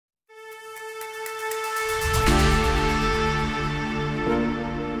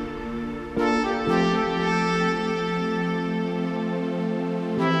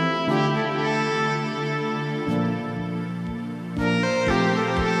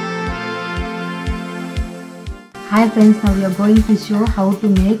Hi friends, now we are going to show how to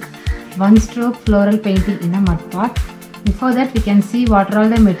make one stroke floral painting in a mud pot. Before that, we can see what are all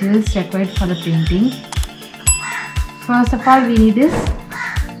the materials required for the painting. First of all, we need this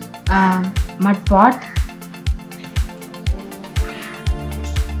mud pot.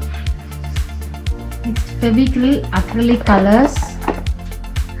 Next, Fevikwik acrylic colors.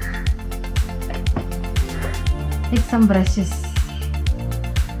 Take some brushes.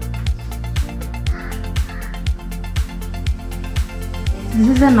 This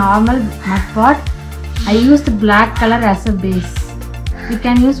is a normal mud pot. I used black color as a base. You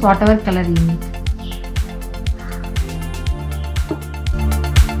can use whatever color you need.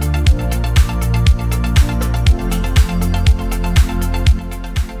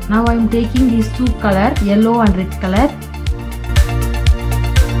 Now I am taking these two colors, yellow and red color.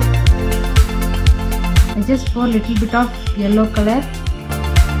 I just pour a little bit of yellow color.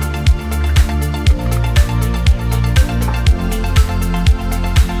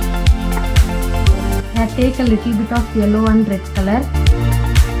 I take a little bit of yellow and red color.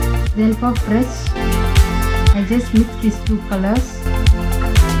 With the help of brush, I just mix these two colors.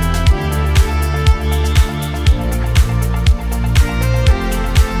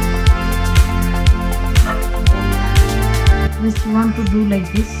 Just want to do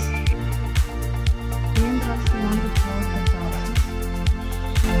like this.